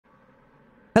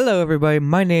Hello everybody,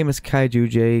 my name is Kaiju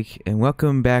Jake, and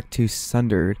welcome back to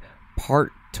Sundered,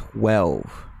 part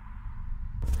 12.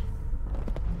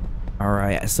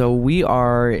 Alright, so we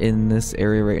are in this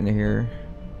area right in here.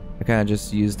 I kind of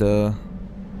just used the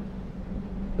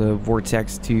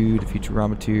Vortex tube, the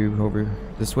Futurama tube over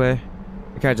this way.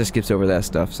 It kind of just skips over that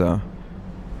stuff, so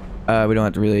we don't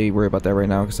have to really worry about that right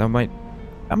now, because I might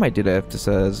do that if this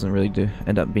doesn't really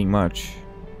end up being much.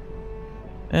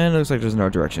 And it looks like there's no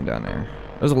direction down there.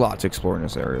 There's a lot to explore in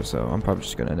this area, so I'm probably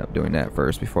just going to end up doing that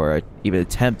first before I even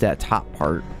attempt that top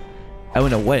part. I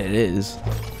don't know what it is.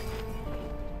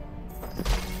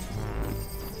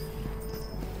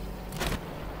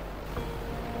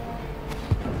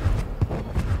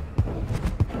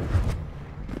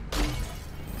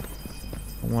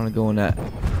 I want to go in that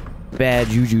bad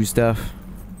juju stuff.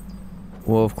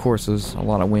 Well, of course, there's a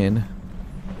lot of wind.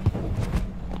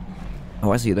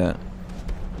 Oh, I see that.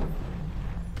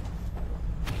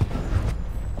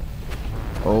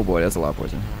 Oh boy, that's a lot of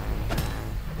poison.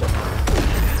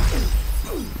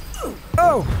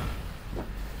 Oh!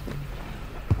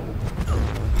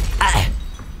 Ah!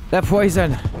 That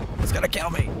poison is gonna kill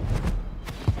me.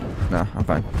 No, I'm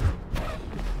fine.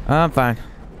 I'm fine.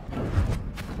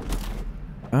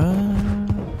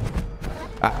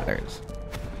 There it is.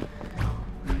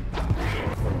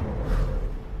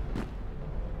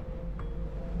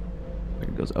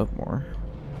 It goes up more.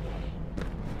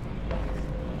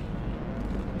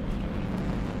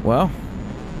 Well,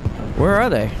 where are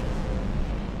they?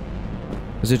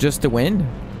 Is it just the wind?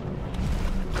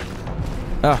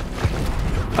 Oh.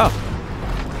 Oh.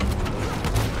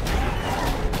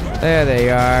 There they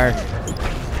are.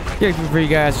 Waiting for you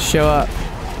guys to show up.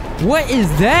 What is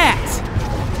that?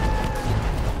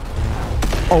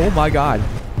 Oh my god.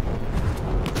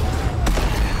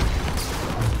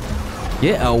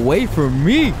 Get away from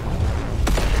me.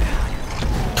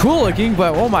 Cool looking,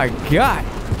 but oh my god.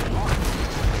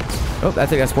 Oh, I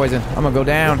think that's poison. I'm gonna go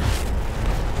down.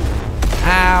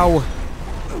 Ow.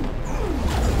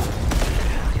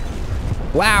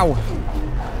 Wow.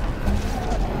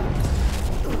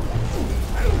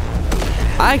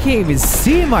 I can't even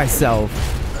see myself.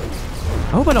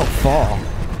 I hope I don't fall.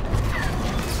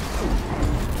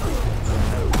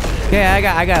 Yeah,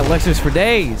 I got elixirs for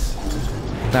days.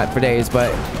 Not for days,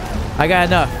 but I got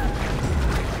enough.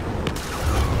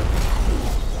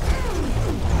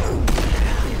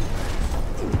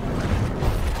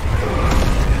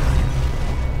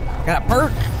 Got a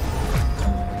perk.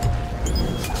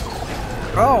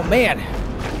 Oh man.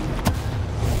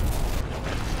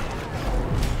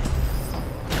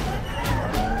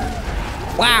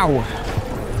 Wow.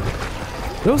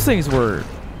 Those things were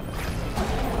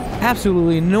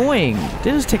absolutely annoying.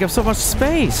 They just take up so much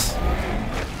space.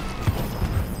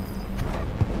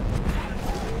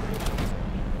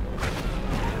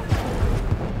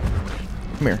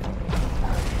 Come here.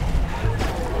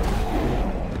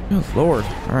 Oh, Lord.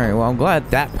 Alright, well, I'm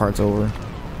glad that part's over.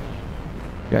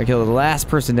 Gotta kill the last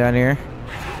person down here.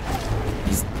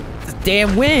 This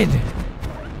damn wind!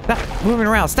 Stop moving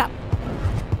around. Stop!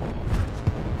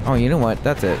 Oh, you know what?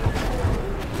 That's it.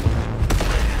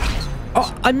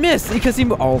 Oh, I missed! Because he...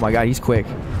 Oh my god, he's quick.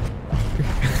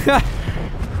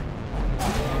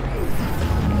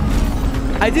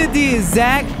 I did the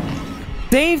exact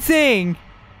same thing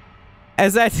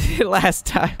as I did last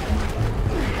time.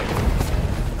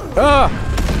 Ugh.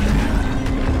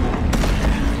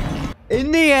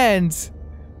 In the end,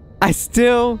 I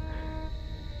still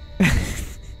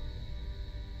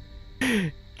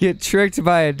get tricked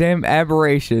by a damn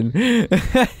aberration.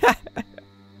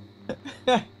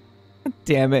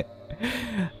 Damn it.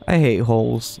 I hate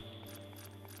holes.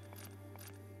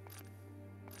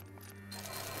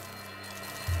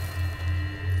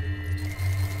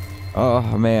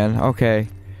 Oh man, okay.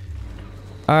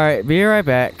 Alright, be right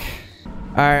back.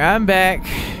 Alright, I'm back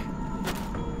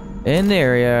in the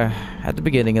area at the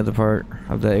beginning of the part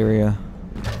of the area.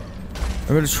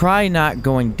 I'm gonna try not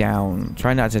going down.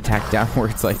 Try not to attack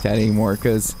downwards like that anymore,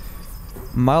 because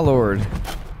my lord.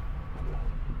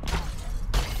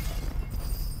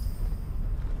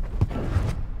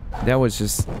 That was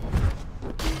just...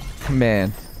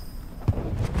 Man.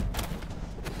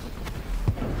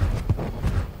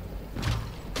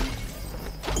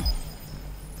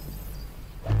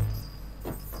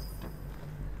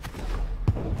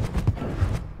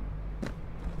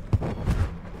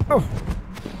 Oh.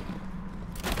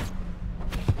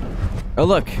 Oh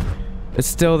look, it's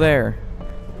still there.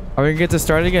 Are we gonna get to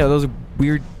start again? Are those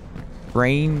weird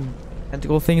brain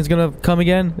tentacle things gonna come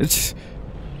again? It's just...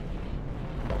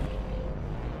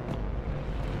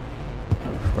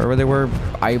 Wherever they were,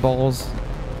 eyeballs.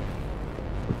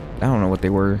 I don't know what they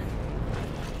were.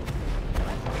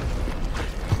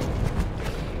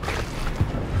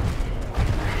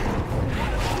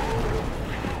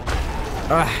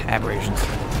 Aberrations.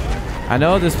 I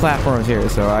know this platform's here,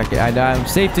 so I'm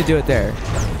safe to do it there.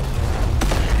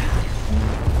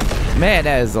 Man,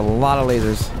 that is a lot of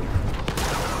lasers.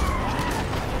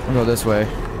 I'll go this way.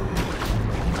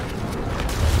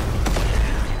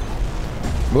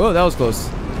 Whoa, that was close.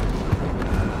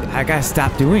 I gotta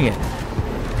stop doing it.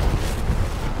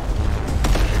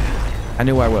 I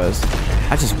knew where I was.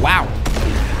 Wow.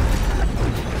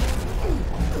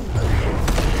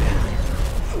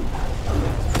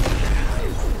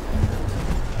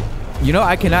 You know,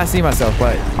 I cannot see myself,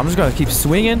 but I'm just gonna keep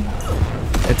swinging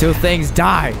until things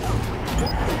die.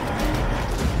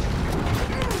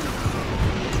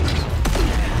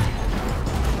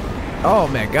 Oh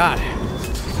my god.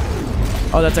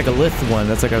 Oh, that's like a lithe one.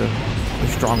 That's like a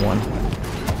strong one.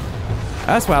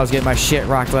 That's why I was getting my shit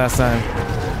rocked last time.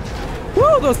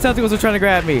 Woo, those tentacles are trying to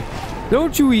grab me.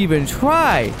 Don't you even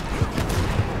try.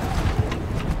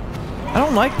 I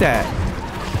don't like that.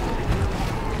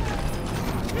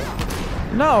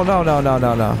 No.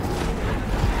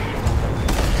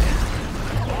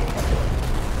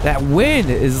 That wind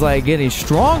is like getting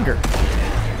stronger.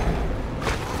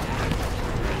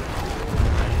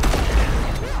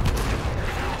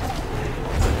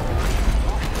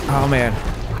 Oh man.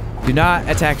 Do not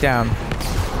attack down.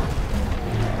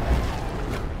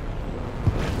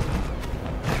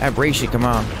 Aberration, come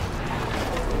on.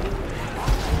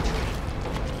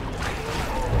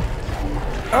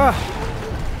 Ugh.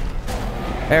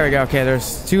 There we go. Okay,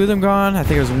 there's 2 of them gone. I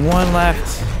think there's 1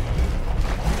 left.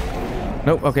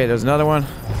 Nope. Okay, there's another one.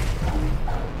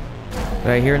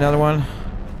 Did I hear another one?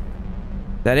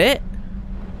 Is that it?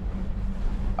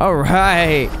 All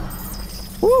right.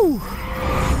 Woo.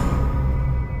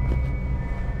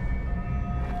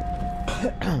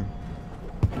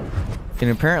 Can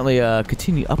apparently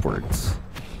continue upwards.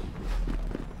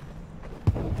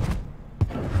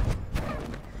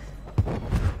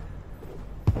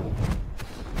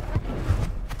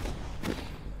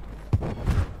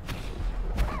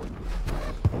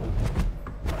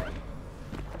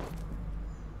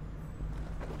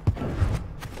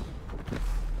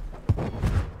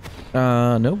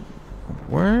 Nope.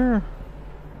 Where?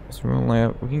 So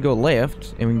we can go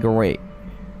left and we can go right.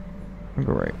 We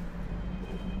can go right.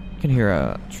 I can hear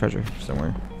a treasure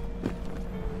somewhere.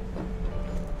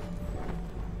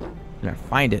 Can I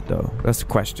find it though? That's the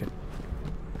question.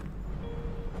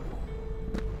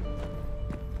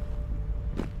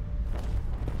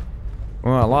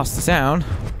 Well, I lost the sound.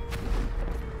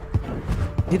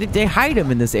 They hide them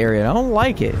in this area. I don't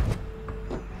like it.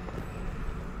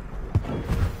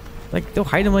 Like, they'll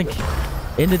hide them, like,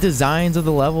 in the designs of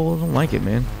the level. I don't like it,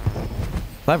 man.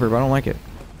 Clever, but I don't like it.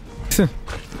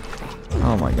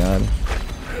 Oh, my God.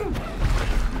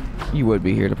 You would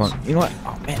be here to punk. You know what?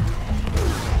 Oh, man.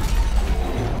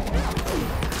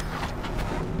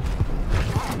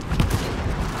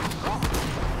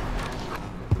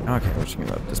 Okay, we're just gonna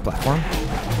go up this platform.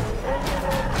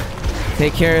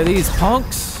 Take care of these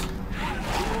punks.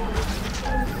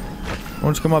 Why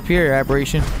don't you come up here,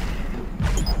 aberration?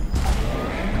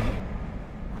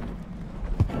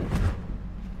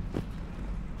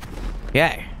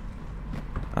 Yeah.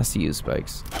 I see you,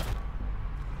 Spikes.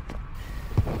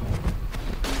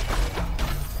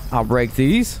 I'll break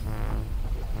these.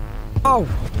 Oh!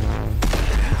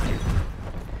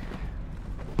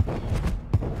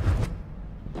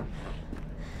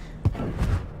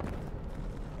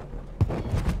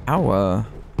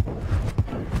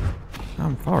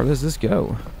 How far does this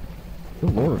go?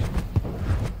 Good lord.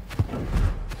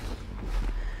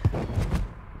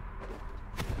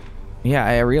 Yeah,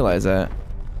 I realize that.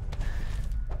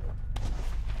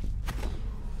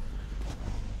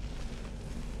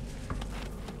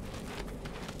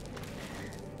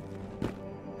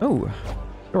 Oh,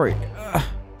 sorry.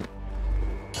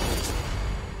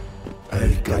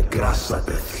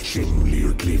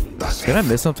 Did I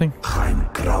miss something?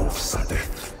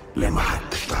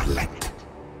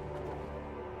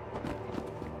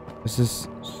 Is this?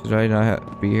 Should I not have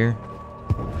to be here?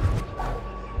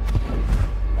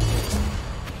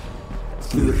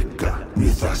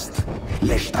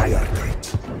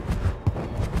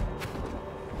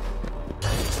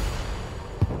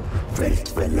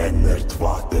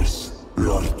 Waters,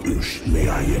 Lord Ush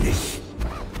Leayelich.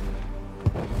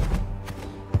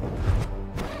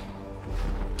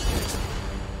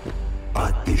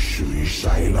 Atishui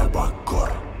Shaila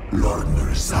Bakor,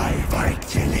 Lornur Sai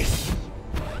Vaikjelich.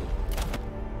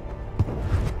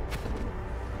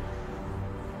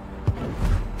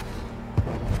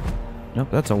 Nope,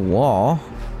 that's a wall.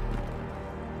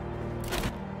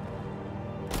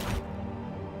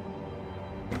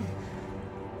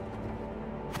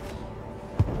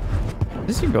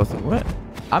 This can go through what?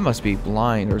 I must be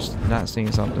blind or not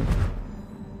seeing something.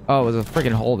 Oh, there's a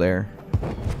freaking hole there. I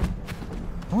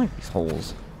don't like these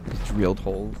holes. These drilled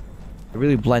holes. They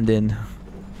really blend in.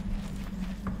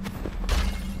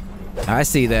 I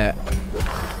see that.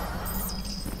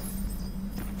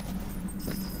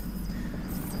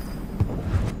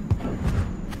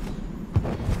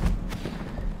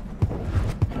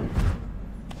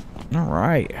 All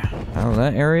right, out of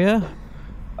that area.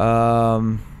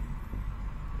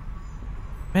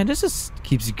 Man, this just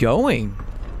keeps going.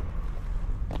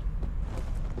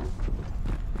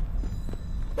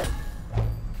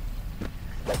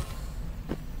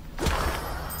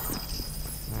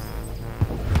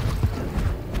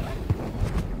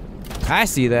 I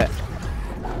see that.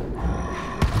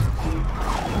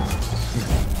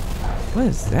 What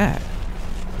is that?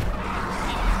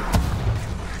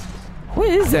 What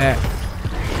is that?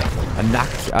 A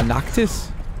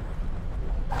Noctis?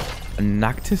 A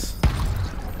Noctis?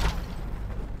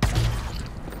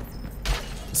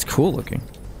 It's cool looking.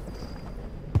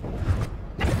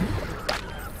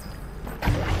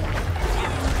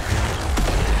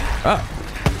 Oh.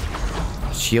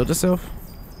 Shield yourself?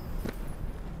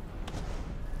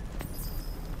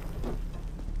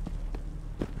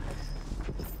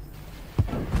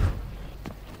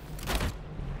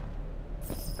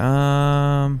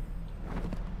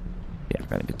 Yeah, I'm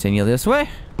gonna continue this way.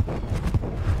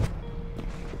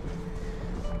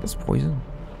 That's poison.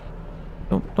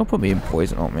 Don't put me in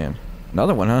poison. Oh man,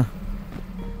 another one, huh?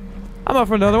 I'm up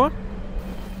for another one.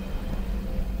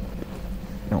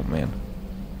 Oh man,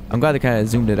 I'm glad they kind of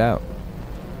zoomed it out.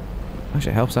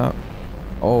 Actually, it helps out.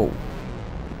 Oh,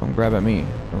 don't grab at me.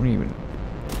 Don't even.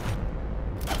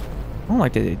 I don't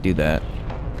like that they do that.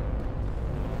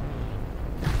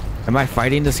 Am I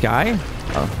fighting this guy?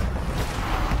 Oh.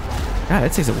 God,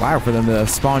 it takes a while for them to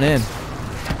spawn in.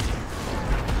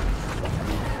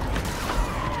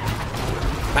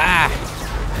 Ah!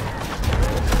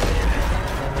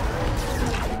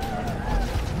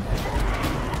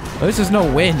 At least there's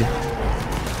no wind.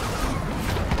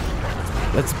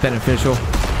 That's beneficial.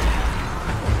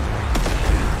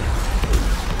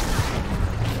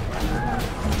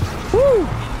 Woo!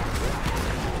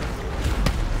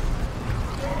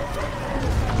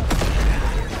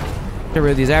 Get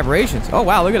rid of these aberrations. Oh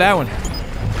wow, look at that one.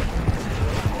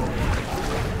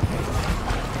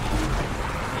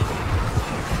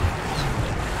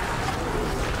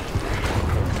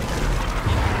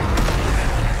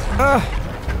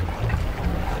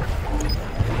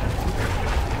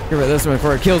 Get rid of this one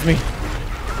before it kills me.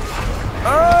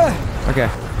 Okay.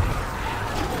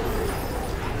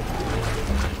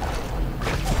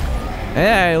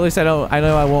 Yeah, at least I know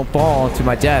I won't fall to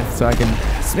my death, so I can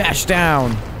smash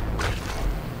down.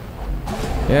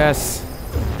 Yes.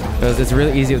 Because it's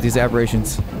really easy with these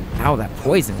aberrations. Ow, that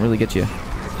poison really gets you.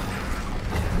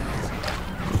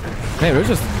 Man, we're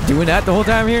just doing that the whole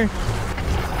time here?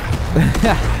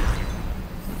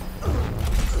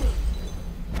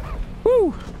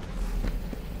 Woo!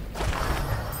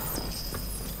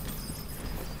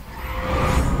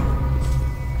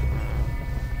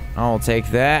 I'll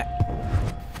take that.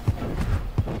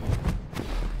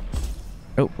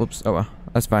 Oh, whoops. Oh, well.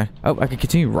 That's fine. Oh, I can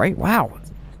continue right? Wow.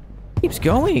 Keeps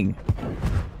going.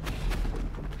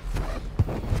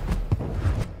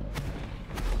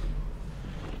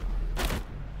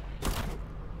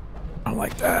 I don't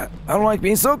like that. I don't like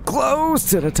being so close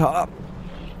to the top.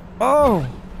 Oh.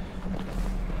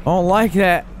 I don't like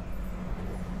that.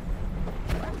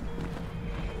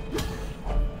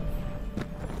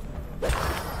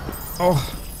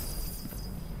 Oh.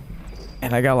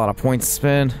 And I got a lot of points to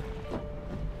spend.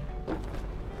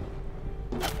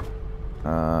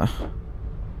 Yeah,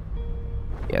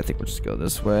 I think we'll just go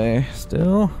this way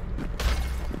still.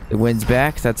 The wind's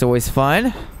back. That's always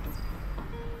fun.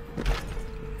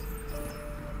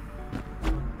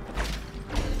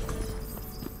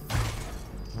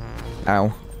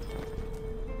 Ow.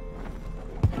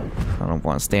 I don't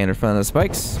want to stand in front of the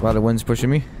spikes while the wind's pushing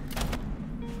me.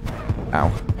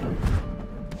 Ow.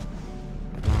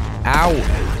 Ow.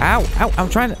 Ow. Ow. I'm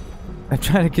trying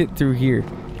to get through here.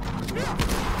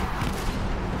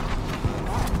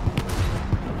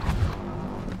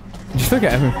 Just look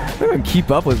at him. Look at him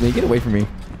keep up with me. Get away from me.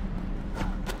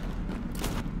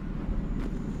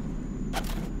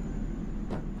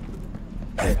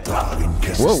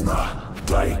 Whoa.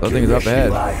 That thing is up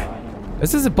ahead.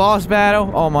 This is a boss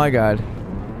battle? Oh my god.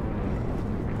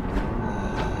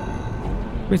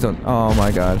 Please don't. Oh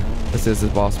my god. This is the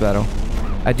boss battle.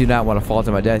 I do not want to fall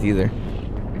to my death either.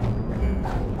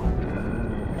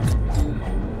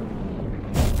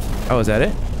 Oh, is that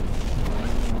it?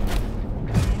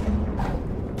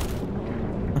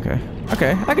 Okay.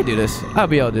 Okay, I can do this. I'll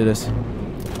be able to do this.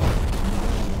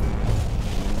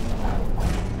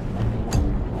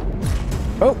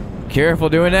 Oh, careful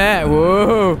doing that.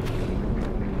 Whoa.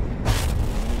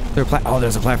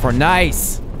 There's a platform.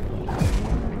 Nice.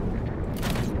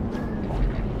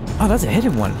 Oh, that's a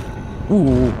hidden one.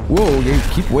 Ooh, whoa, you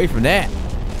keep away from that.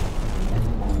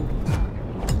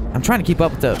 I'm trying to keep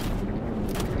up with the...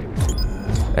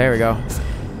 There we go.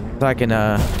 So I can,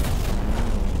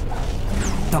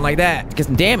 something like that. Get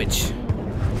some damage.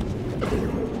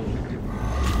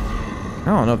 I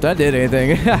don't know if that did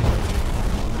anything.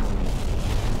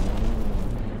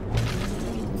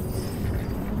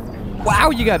 Wow,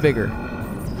 you got bigger.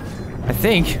 I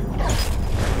think.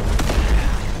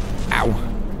 Ow.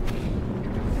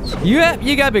 Yep,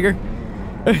 you got bigger.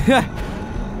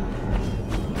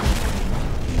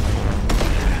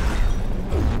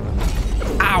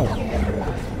 Ow.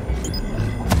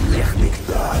 Leg niet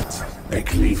dat.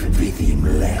 Ik lief wie die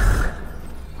leg.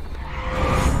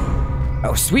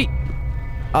 Oh, sweet.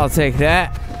 I'll take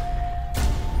that.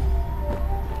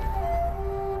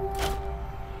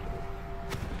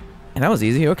 And that was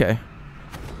easy. Okay.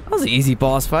 That was an easy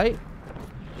boss fight.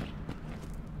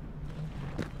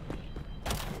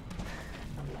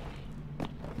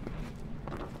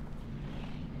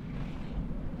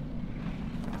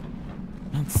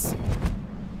 Let's see.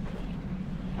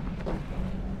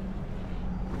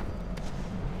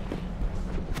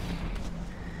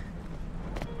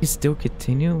 You still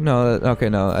continue? No, okay,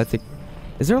 no. I think...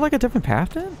 Is there like a different path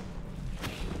then?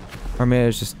 Or maybe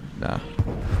it's just... Nah.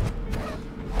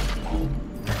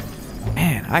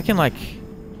 Man, I can like...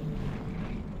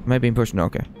 Am I being pushed? No,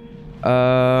 okay.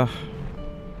 I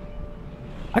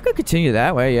could continue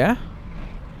that way, yeah?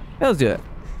 Let's do it.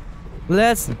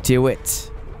 Let's do it.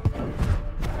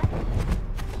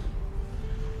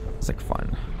 It's like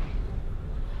fun.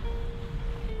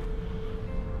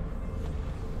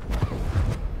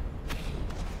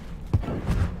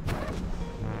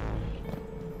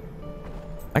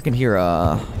 I can hear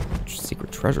a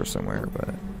secret treasure somewhere, but...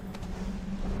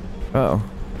 Uh-oh.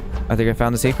 I think I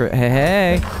found the secret. Hey,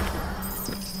 hey!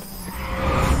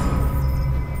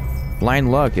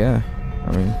 Blind luck, yeah.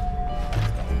 I mean...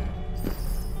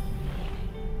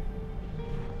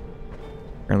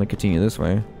 Apparently continue this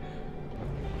way.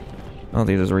 I don't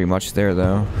think there's really much there,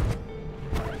 though.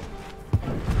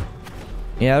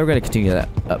 Yeah, we're gonna continue that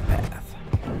up path.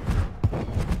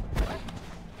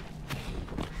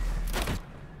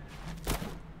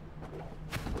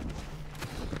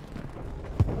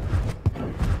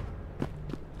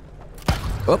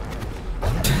 Oh.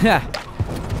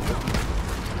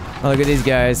 Oh, look at these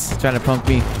guys trying to pump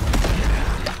me.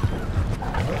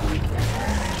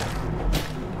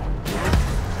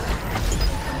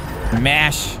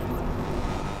 Mash.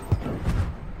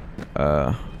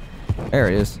 There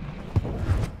it is.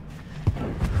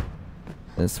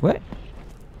 This way?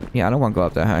 Yeah, I don't want to go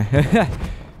up that high.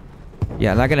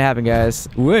 Yeah, not gonna happen, guys.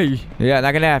 Wait. Yeah,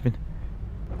 not gonna happen.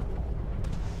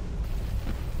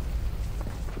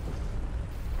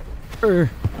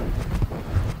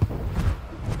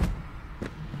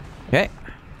 Okay.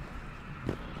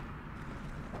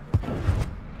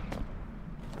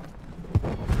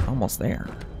 Almost there.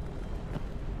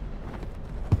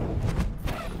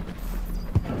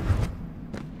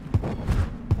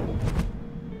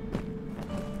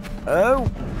 Oh.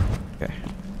 Okay.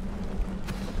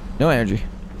 No energy.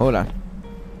 Hold on.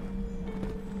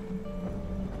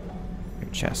 Your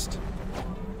chest.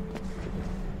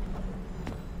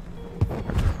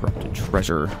 Corrupted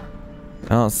treasure. I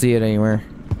don't see it anywhere.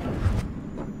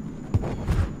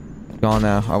 Gone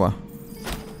now. Oh well.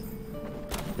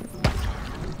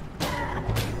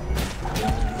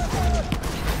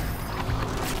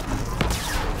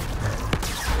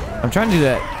 I'm trying to do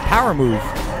that power move.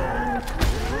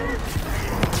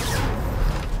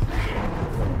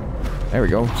 There we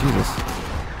go. Jesus.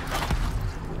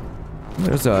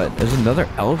 There's another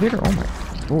elevator? Oh my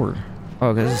lord. Oh,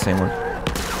 okay, this is the same one.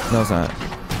 No, it's not.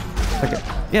 Okay.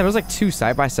 Yeah, there's like two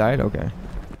side by side. Okay.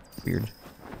 Weird.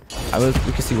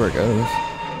 We can see where it goes.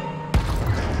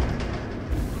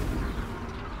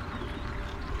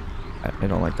 I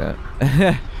don't like that.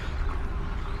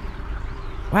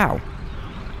 Wow.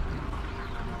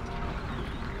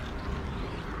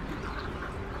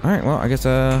 Alright, well, I guess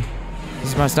this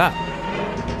is my stop.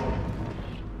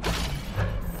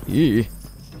 Eee.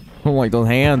 I don't like those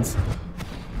hands.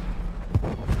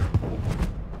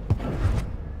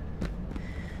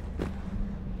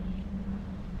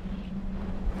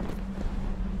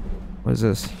 What is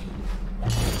this?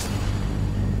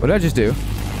 What did I just do?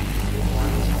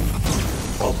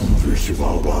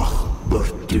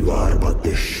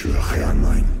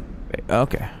 Wait,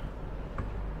 okay.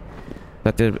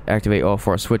 That did activate all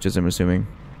 4 switches, I'm assuming.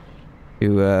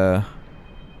 To, I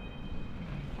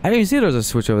didn't even see there was a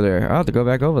switch over there. I'll have to go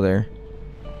back over there.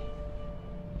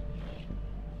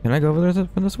 Can I go over there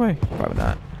from this way? Probably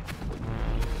not.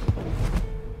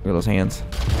 Look at those hands.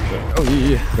 Oh,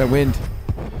 yeah, that wind.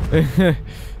 The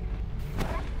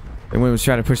wind was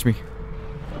trying to push me.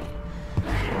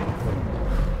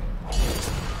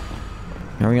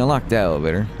 Now we unlocked that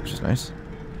elevator, which is nice.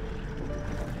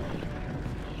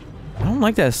 I don't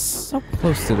like that it's so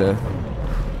close to the...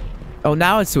 Oh,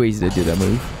 now it's so easy to do that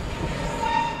move.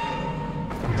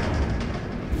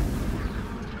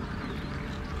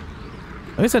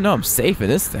 At least I know I'm safe in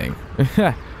this thing.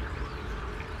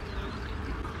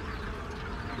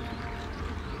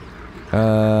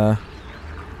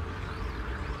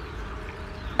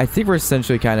 I think we're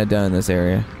essentially kind of done in this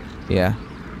area. Yeah.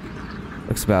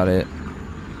 Looks about it.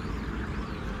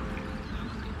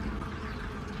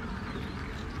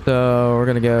 So we're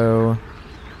gonna go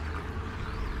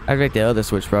activate the other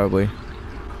switch probably.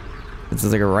 This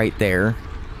is like a right there.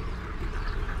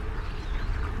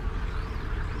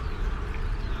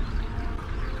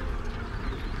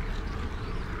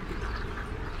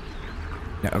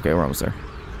 Yeah, okay, we're almost there.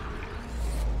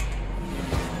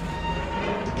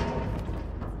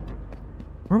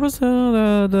 Where was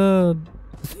the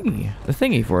thingy? The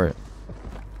thingy for it?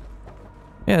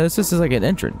 Yeah, this is like an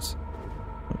entrance.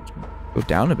 Go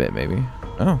down a bit, maybe.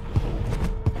 Oh.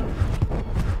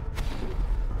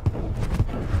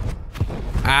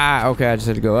 Ah, okay, I just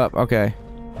had to go up. Okay.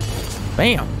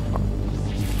 Bam!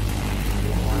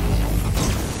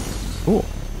 Cool.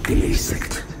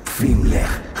 Sweet!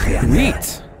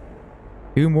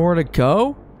 2 more to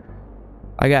go?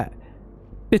 I got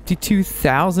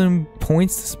 52,000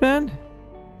 points to spend?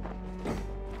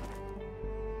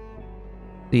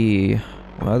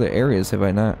 What other areas have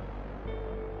I not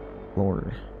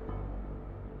explored?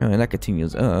 Oh, and that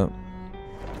continues up.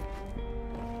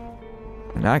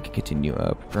 And I can continue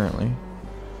up, apparently.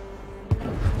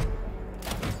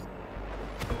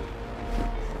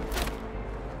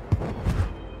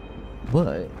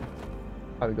 But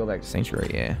probably go back to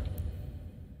Sanctuary, yeah.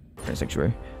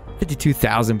 Sanctuary.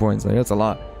 52,000 points, like, that's a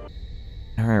lot.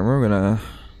 Alright, we're gonna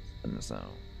send this out.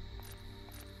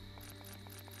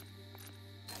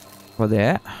 For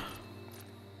that.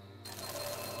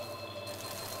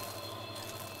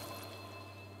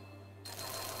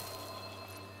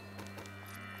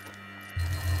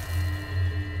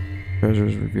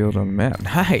 Treasures revealed on the map.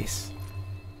 Nice!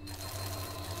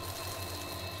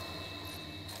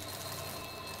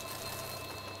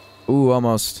 Ooh,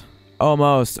 almost.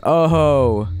 Almost.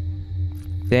 Oh!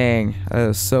 Dang. That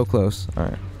was so close.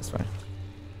 Alright, that's fine.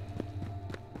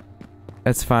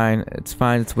 That's fine. It's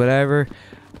fine. It's whatever.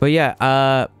 But yeah,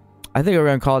 I think we're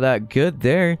gonna call that good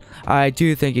there. I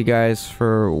do thank you guys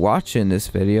for watching this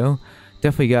video.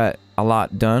 Definitely got a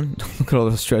lot done. Look at all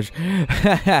this stretch.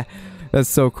 That's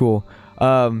so cool. We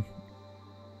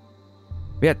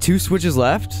got 2 switches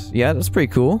left. Yeah, that's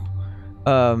pretty cool.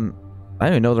 I didn't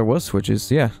even know there was switches.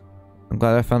 Yeah, I'm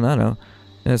glad I found that out.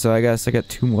 Yeah, so I guess I got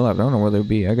 2 more left. I don't know where they'll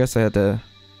be. I guess I had to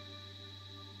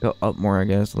go up more, I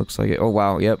guess. Looks like it. Oh,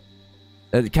 wow. Yep.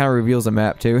 It kind of reveals the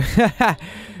map, too.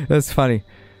 That's funny.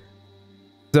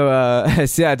 So,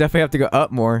 so yeah, I definitely have to go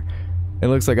up more. It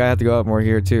looks like I have to go up more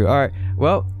here, too. All right.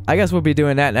 Well, I guess we'll be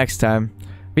doing that next time.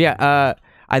 But yeah,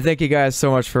 I thank you guys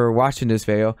so much for watching this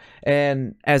video.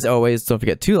 And as always, don't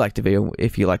forget to like the video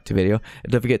if you liked the video.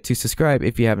 And don't forget to subscribe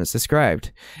if you haven't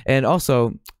subscribed. And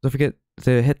also, don't forget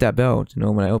to hit that bell to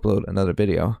know when I upload another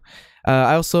video.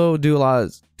 I also do a lot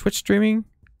of Twitch streaming,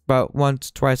 about once,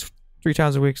 twice, 3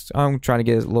 times a week. I'm trying to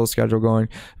get a little schedule going.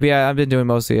 But yeah, I've been doing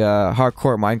mostly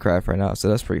hardcore Minecraft right now, so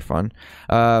that's pretty fun.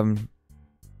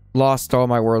 Lost all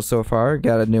my worlds so far.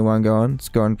 Got a new one going. It's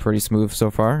going pretty smooth so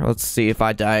far. Let's see if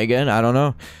I die again. I don't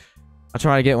know. I'll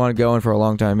try to get one going for a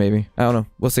long time, maybe. I don't know.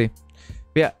 We'll see.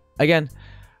 But yeah, again,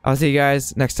 I'll see you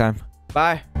guys next time.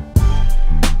 Bye.